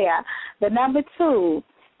 let me tell y'all. The number 2,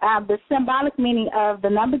 the symbolic meaning of the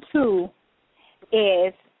number 2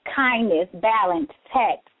 is kindness, balance,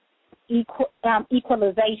 tact,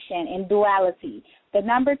 equalization, and duality. The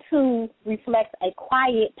number 2 reflects a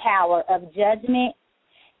quiet power of judgment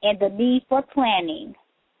and the need for planning.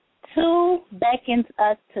 2 beckons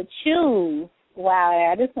us to choose.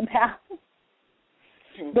 Wow, this is power.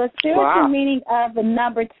 The spiritual meaning of the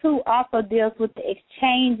number 2 also deals with the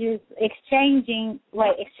exchanges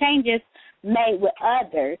made with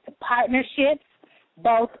others, partnerships,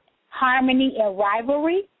 both harmony and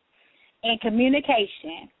rivalry, and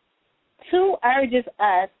communication. 2 urges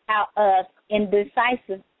us out of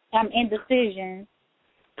indecision,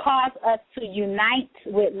 cause us to unite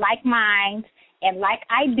with like minds and like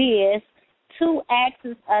ideas. 2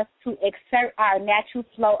 asks us to exert our natural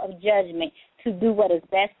flow of judgment to do what is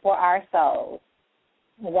best for our souls.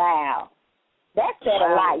 Wow. That said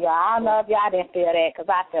a lot, y'all. I don't know if y'all didn't feel that because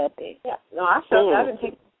I felt it. Yeah. No, I felt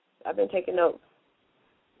it. I've been taking notes.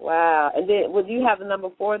 Wow. And then, would you have the number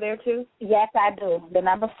 4 there too? Yes, I do. The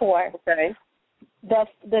number 4. Okay.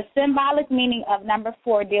 The symbolic meaning of number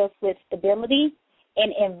 4 deals with stability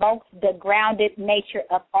and invokes the grounded nature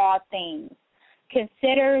of all things.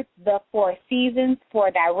 Consider the 4 seasons,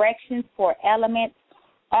 4 directions, 4 elements.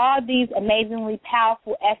 All these amazingly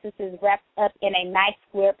powerful essences wrapped up in a nice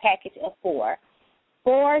square package of 4.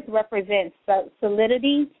 4s represent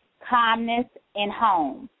solidity, calmness, and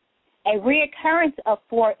home. A reoccurrence of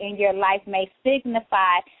 4 in your life may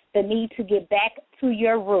signify the need to get back to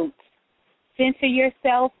your roots, center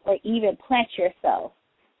yourself, or even plant yourself.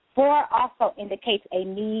 4 also indicates a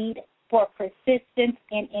need for persistence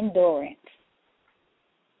and endurance.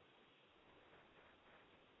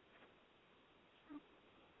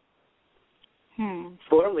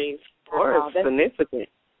 For me, 4 is significant.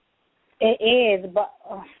 It is, but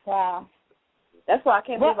wow. That's why I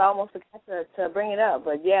can't believe I almost forgot to bring it up.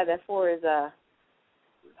 But yeah, that 4 is that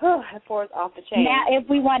 4 is off the chain. Now, if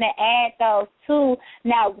we want to add those 2,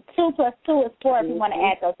 now 2 plus 2 is 4. If we want to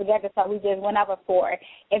add those together, so we just went over 4.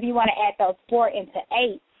 If you want to add those 4 into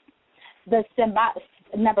 8,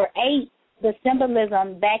 number 8, the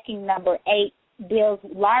symbolism backing number 8 deals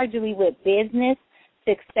largely with business,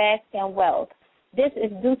 success, and wealth. This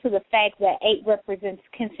is due to the fact that 8 represents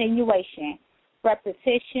continuation,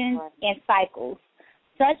 repetition, and cycles.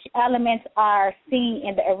 Such elements are seen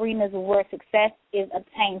in the arenas where success is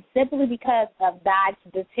obtained simply because of God's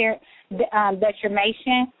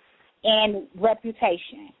determination and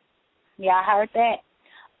reputation. Y'all heard that?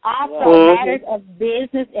 Also, matters of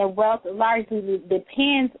business and wealth largely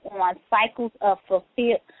depends on cycles to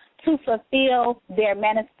fulfill their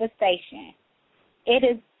manifestation.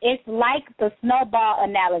 It's like the snowball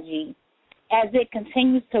analogy. As it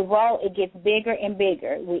continues to roll, it gets bigger and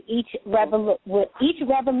bigger with each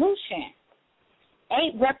revolution.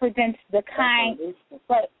 8 represents the kind,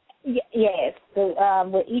 but yes,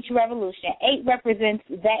 with each revolution, 8 represents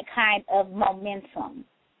that kind of momentum.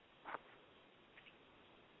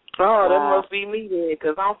 Oh, that must be me then,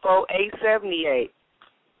 because I'm 878.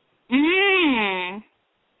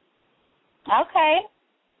 Okay.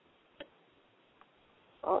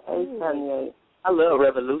 Oh, 878. I love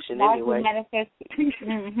revolution anyway.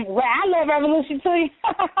 Well, I love revolution too.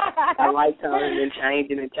 I like turning and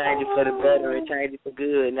changing for the better and changing for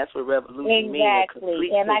good, and that's what revolution means.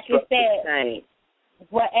 Exactly. And like you said,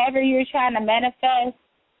 whatever you're trying to manifest,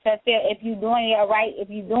 if you're doing it right,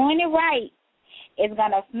 it's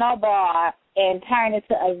gonna snowball and turn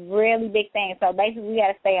into a really big thing. So basically, we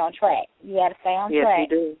gotta stay on track. You gotta stay on track.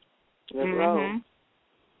 Yes, you do.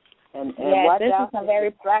 And yes, watch this out is some very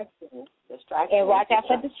distractions. And watch out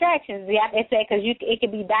for distractions. Yeah, they say because it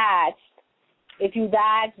can be dodged. If you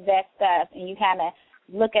dodge that stuff and you kind of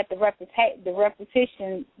look at the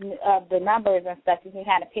repetition of the numbers and stuff, you can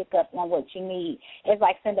kind of pick up on what you need. It's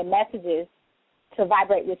like sending messages to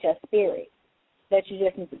vibrate with your spirit that you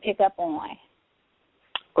just need to pick up on.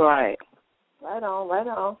 Right. Right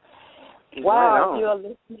on. Wow, you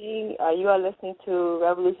are listening to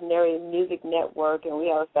Revolutionary Music Network, and we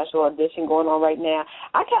have a special audition going on right now.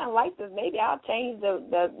 I kind of like this. Maybe I'll change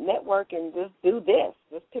the network and just do this.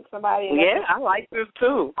 Just pick somebody. Yeah, I like this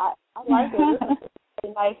too. I like it.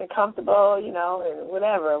 It's nice and comfortable, and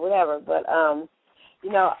whatever. But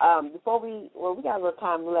before we got a little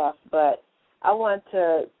time left, but I want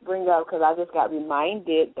to bring up, because I just got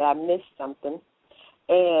reminded that I missed something.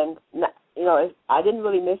 And, I didn't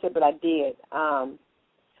really miss it, but I did.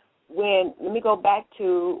 Let me go back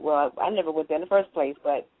to, well, I never went there in the first place,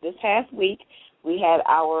 but this past week we had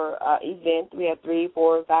our event. We had 3,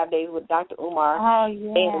 4, 5 days with Dr. Umar. Oh,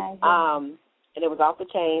 yeah. And it was off the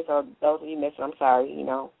chain, so those of you missed it, I'm sorry,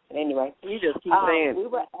 And anyway. You just keep saying. We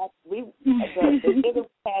were at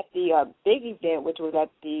the big event, which was at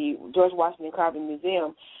the George Washington Carving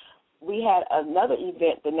Museum. We had another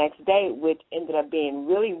event the next day, which ended up being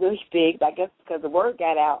really, really big, I guess because the word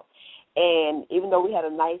got out. And even though we had a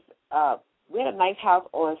nice house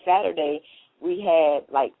on Saturday, we had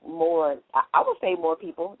like more, I would say more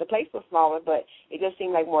people. The place was smaller, but it just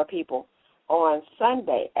seemed like more people on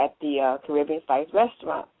Sunday at the Caribbean Spice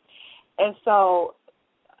restaurant. And so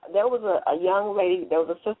there was a young lady, there was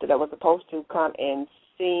a sister that was supposed to come and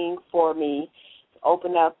sing for me,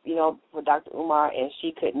 open up, for Dr. Umar, and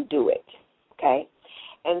she couldn't do it, okay?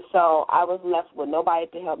 And so I was left with nobody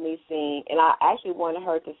to help me sing, and I actually wanted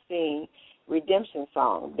her to sing Redemption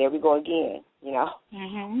Song. There we go again,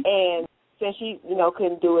 Mm-hmm. And since she,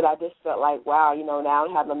 couldn't do it, I just felt like, wow, now I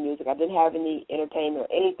don't have no music. I didn't have any entertainment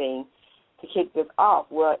or anything to kick this off.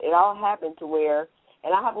 Well, it all happened to where,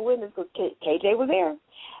 and I have a witness because KJ was there.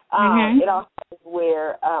 It all happened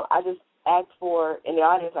where I just asked for, in the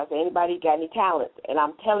audience, I said, anybody got any talent? And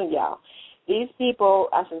I'm telling y'all, these people,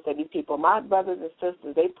 I shouldn't say these people, my brothers and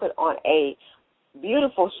sisters, they put on a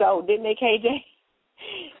beautiful show, didn't they, KJ?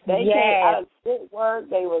 They came out of good work.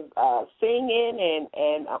 They was singing,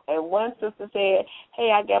 and one sister said, "Hey,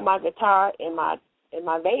 I got my guitar in my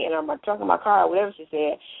van or my trunk of my car," or whatever she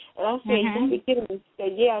said. And I said, "You be kidding me?" She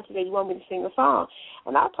said, "Yeah." She said, "You want me to sing a song?"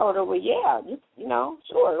 And I told her, "Well, yeah,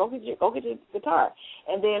 sure, go get your guitar."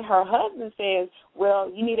 And then her husband says, "Well,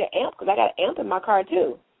 you need an amp because I got an amp in my car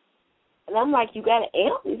too." And I'm like, "You got an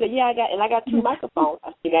amp?" He said, "Yeah, I got 2 microphones." I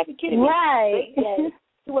said, "You got to be kidding me!" Right.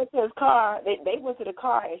 She went to his car. They went to the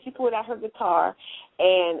car, and she pulled out her guitar,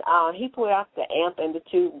 and he pulled out the amp and the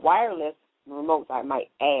 2 wireless remotes, I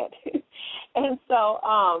might add. And so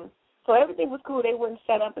everything was cool. They went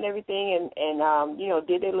set up and everything, and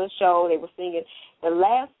did their little show. They were singing. The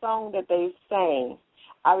last song that they sang,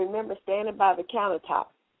 I remember standing by the countertop,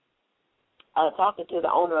 talking to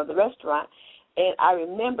the owner of the restaurant, and I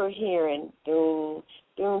remember hearing doom,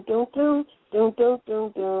 doom, doom, doom, doom, doom,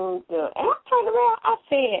 doom, doom, doom. And I turned around. I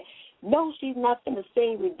said, "No, she's not going to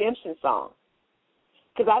sing Redemption Song."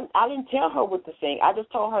 Because I didn't tell her what to sing. I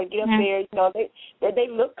just told her, get up there. They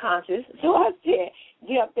look conscious. So I said,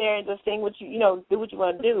 get up there and just sing what you, do what you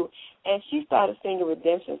want to do. And she started singing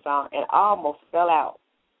Redemption Song, and I almost fell out.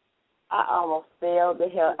 I almost fell the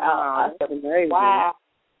hell out. I said, wow.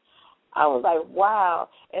 I was like, wow.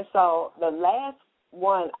 And so the last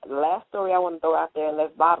story I want to throw out there,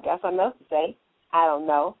 unless Bob got something else to say, I don't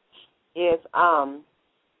know, is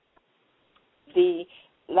the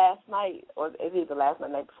last night, or is it the last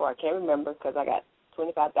night before? I can't remember because I got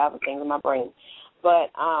 25,000 things in my brain.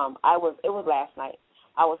 But it was last night.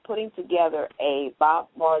 I was putting together a Bob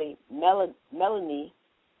Marley melody.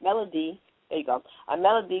 There you go. A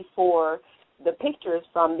melody for the pictures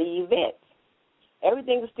from the event.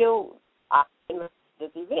 Everything was still in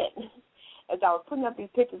this event. As I was putting up these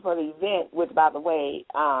pictures for the event, which, by the way,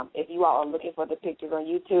 if you all are looking for the pictures on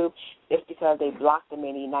YouTube, it's because they blocked them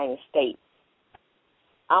in the United States.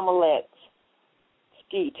 I'm going to let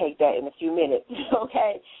Ski take that in a few minutes,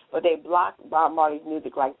 okay? But they blocked Bob Marley's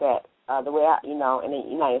music like that, the way in the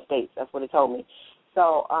United States. That's what they told me.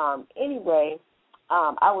 So, anyway,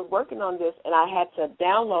 I was working on this, and I had to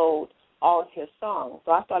download all of his songs.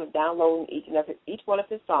 So I started downloading each one of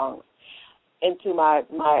his songs into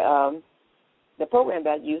the program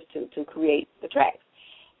that I used to create the tracks.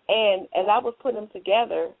 And as I was putting them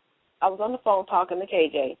together, I was on the phone talking to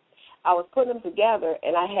KJ. I was putting them together,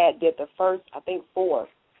 and I did the first, I think, 4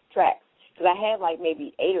 tracks. Because I had like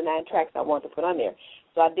maybe 8 or 9 tracks I wanted to put on there.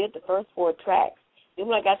 So I did the first 4 tracks. Then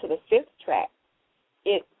when I got to the 5th track,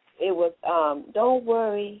 it was Don't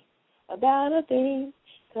Worry About a Thing,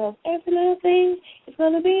 because every little thing is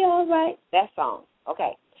going to be all right. That song.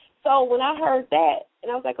 Okay. So when I heard that,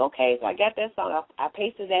 and I was like, okay, so I got that song. I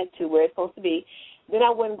pasted that to where it's supposed to be. Then I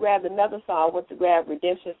went and grabbed another song. I went to grab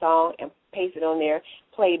Redemption Song and pasted it on there,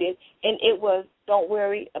 played it, and it was Don't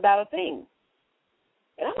Worry About a Thing.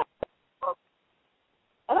 And I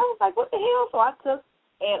was like, what the hell? So I took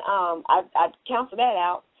and I canceled that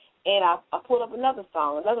out, and I pulled up another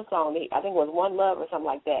song. I think it was One Love or something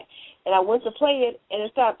like that. And I went to play it, and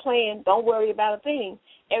it started playing Don't Worry About a Thing.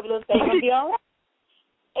 Every little thing will be all right.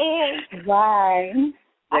 And right.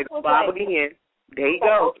 Like Bob like, again. There you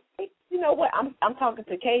go. Okay, you know what? I'm talking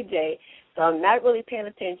to KJ, so I'm not really paying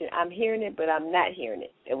attention. I'm hearing it, but I'm not hearing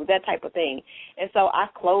it. It was that type of thing. And so I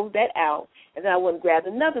closed that out, and then I went and grabbed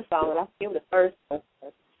another song, and I feel the first one.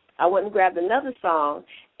 I went and grabbed another song,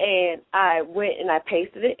 and I went and I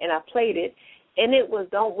pasted it, and I played it, and it was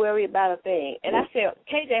Don't Worry About a Thing. And I said,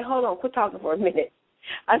 KJ, hold on, quit talking for a minute.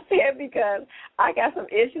 I said, because I got some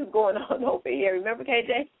issues going on over here. Remember,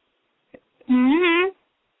 KJ? Mhm.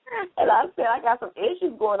 And I said, I got some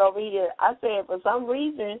issues going over here. I said, for some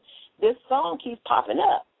reason, this song keeps popping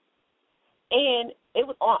up. And it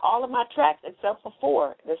was on all of my tracks except for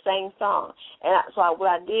 4, the same song. And what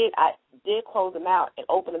I did close them out and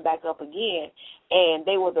open them back up again, and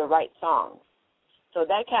they were the right songs. So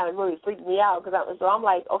that kind of really freaked me out. So I'm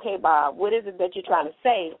like, okay, Bob, what is it that you're trying to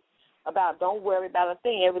say about don't worry about a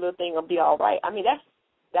thing, every little thing will be all right? I mean,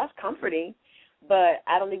 that's comforting, but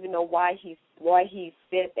I don't even know why he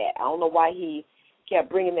said that. I don't know why he kept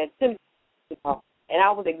bringing that to me. And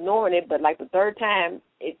I was ignoring it, but like the third time,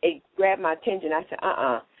 it grabbed my attention. I said,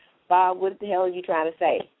 Bob, what the hell are you trying to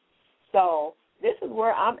say? So this is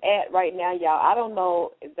where I'm at right now, y'all. I don't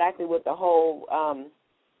know exactly what the whole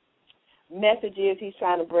message is he's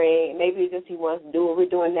trying to bring. Maybe it's just he wants to do what we're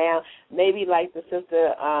doing now. Maybe like the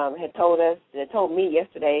sister had told me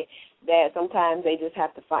yesterday, that sometimes they just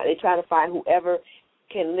have to they try to find whoever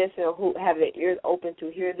can listen or who have their ears open to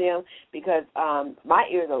hear them, because my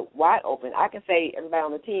ears are wide open. I can say everybody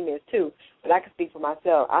on the team is too, but I can speak for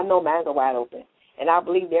myself. I know mine are wide open, and I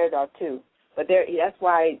believe theirs are too. But that's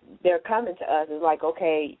why they're coming to us. It's like,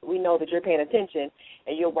 okay, we know that you're paying attention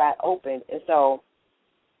and you're wide open. And so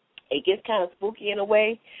it gets kind of spooky in a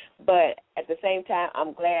way, but at the same time,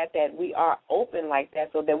 I'm glad that we are open like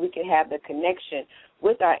that so that we can have the connection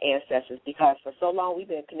with our ancestors, because for so long we've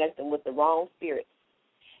been connecting with the wrong spirits.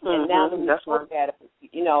 And now that we know better,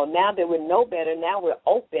 now that we know better, now we're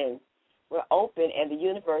open. We're open, and the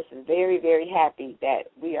universe is very, very happy that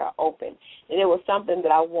we are open. And it was something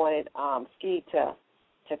that I wanted Ski to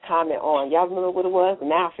comment on. Y'all remember what it was?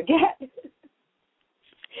 Now I forget. It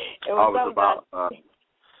was about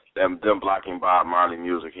them blocking Bob Marley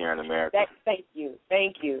music here in America. Thank you.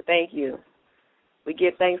 We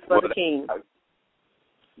give thanks for the king.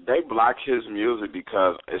 They blocked his music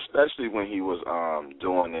because, especially when he was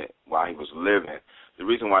doing it while he was living, the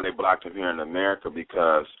reason why they blocked him here in America,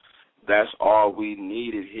 because that's all we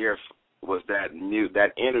needed here was that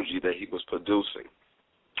energy that he was producing.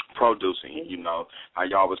 You know, how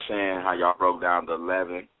y'all was saying, how y'all broke down the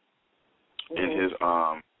 11 in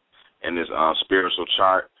his spiritual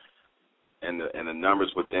chart, and the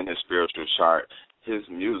numbers within his spiritual chart. His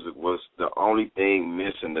music was the only thing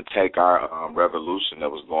missing to take our revolution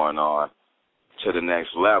that was going on to the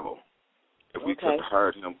next level. If we could have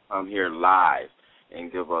heard him come here live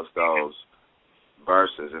and give us those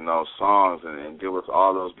verses and those songs and give us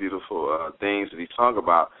all those beautiful things that he sung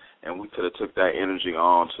about, and we could have took that energy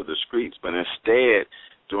on to the streets. But instead,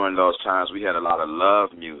 during those times, we had a lot of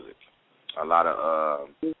love music, a lot of,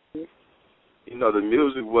 the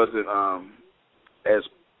music wasn't as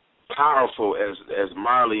powerful as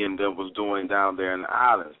Marley and them was doing down there in the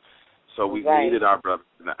islands. So we needed our brothers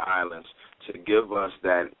in the islands to give us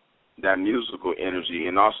that musical energy,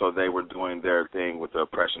 and also they were doing their thing with the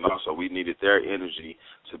oppression. Also, we needed their energy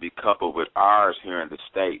to be coupled with ours here in the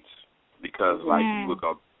States, because like you would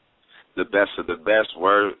go, the best of the best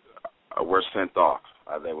were sent off,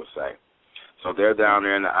 as they would say. So they're down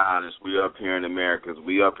there in the islands. We up here in the Americas.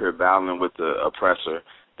 We up here battling with the oppressor.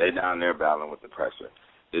 They down there battling with the oppressor.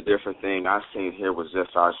 The different thing I seen here was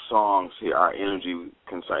just our songs here, our energy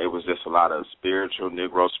concern. It was just a lot of spiritual,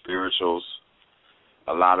 Negro spirituals,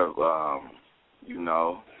 a lot of,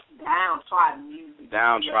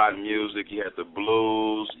 downtrodden music. You had the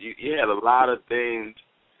blues. You had a lot of things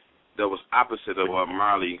that was opposite of what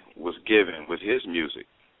Marley was given with his music.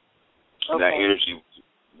 That energy was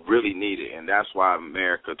really needed, and that's why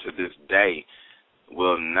America to this day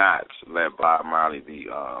will not let Bob Marley be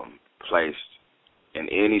placed in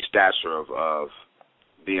any stature of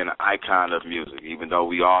being an icon of music, even though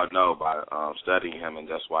we all know by studying him, and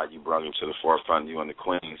that's why you brought him to the forefront, you and the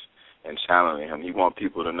Queens, and channeling him. He want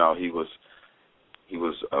people to know he was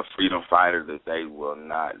a freedom fighter that they will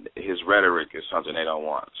not. His rhetoric is something they don't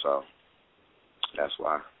want, so that's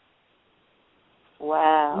why.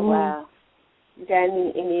 Wow. You got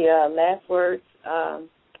any last words,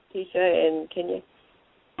 Tisha and Kenya?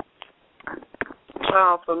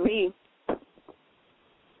 For me,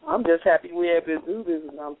 I'm just happy we're able to do this,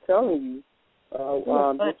 and I'm telling you,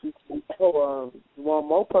 this is one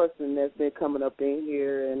more person that's been coming up in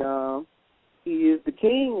here, and he is the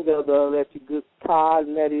king of the electric guitar,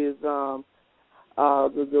 and that is the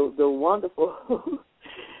wonderful,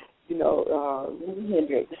 Jimi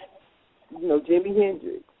Hendrix. Jimi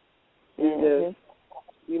Hendrix.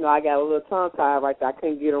 Mm-hmm. I got a little tongue tied right there. I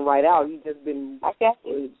couldn't get him right out. He just been. I got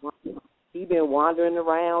you. He been wandering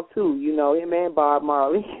around too. Him and Bob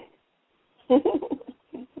Marley.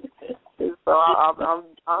 So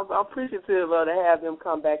I'm appreciative of to have them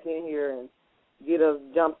come back in here and get us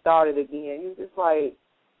jump started again. It's just like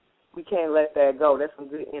we can't let that go. That's some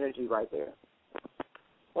good energy right there.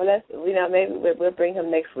 Well, maybe we'll bring him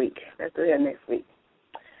next week. Let's do him next week.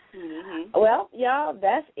 Mm-hmm. Well, y'all,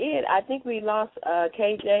 that's it. I think we lost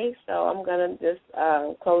KJ, so I'm gonna just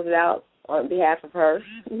close it out on behalf of her,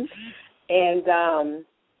 and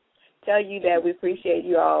tell you that we appreciate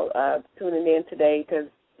you all tuning in today, because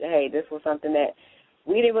hey, this was something that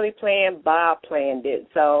we didn't really plan. Bob planned it,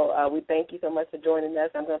 so we thank you so much for joining us.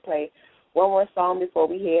 I'm gonna play one more song before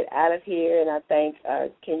we head out of here, and I thank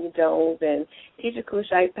Kenya Jones and Titia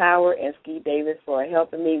Cushite Power and Ski Davis for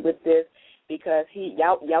helping me with this, because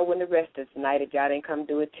y'all wouldn't have rested tonight if y'all didn't come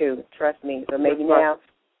do it too. Trust me. So maybe now,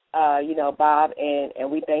 Bob,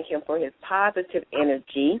 and we thank him for his positive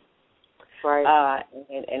energy. Right.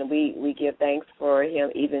 And we give thanks for him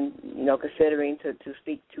even, considering to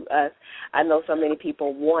speak to us. I know so many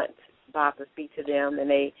people want Bob to speak to them, and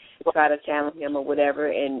they try to channel him or whatever,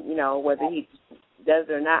 and, whether he does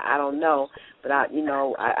it or not, I don't know. But, I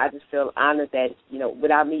just feel honored that,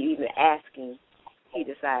 without me even asking, he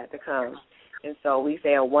decided to come. And so we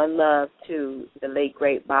say a one love to the late,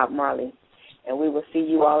 great Bob Marley. And we will see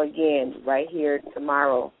you all again right here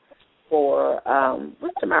tomorrow for,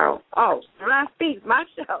 what's tomorrow? Oh, when I speak, my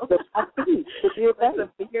show. Sabir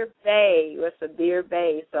Bay. With Sabir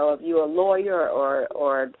Bay. So if you're a lawyer or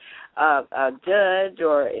a judge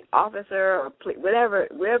or an officer or wherever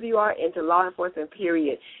you are into law enforcement,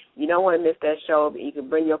 period, you don't want to miss that show. But you can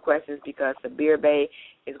bring your questions, because Sabir Bay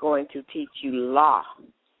is going to teach you law.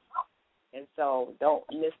 And so don't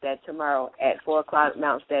miss that tomorrow at 4 o'clock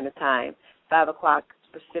Mountain Standard Time, 5 o'clock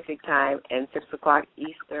Pacific Time, and 6 o'clock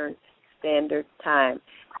Eastern Standard Time.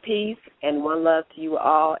 Peace and one love to you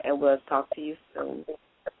all, and we'll talk to you soon.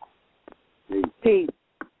 Peace.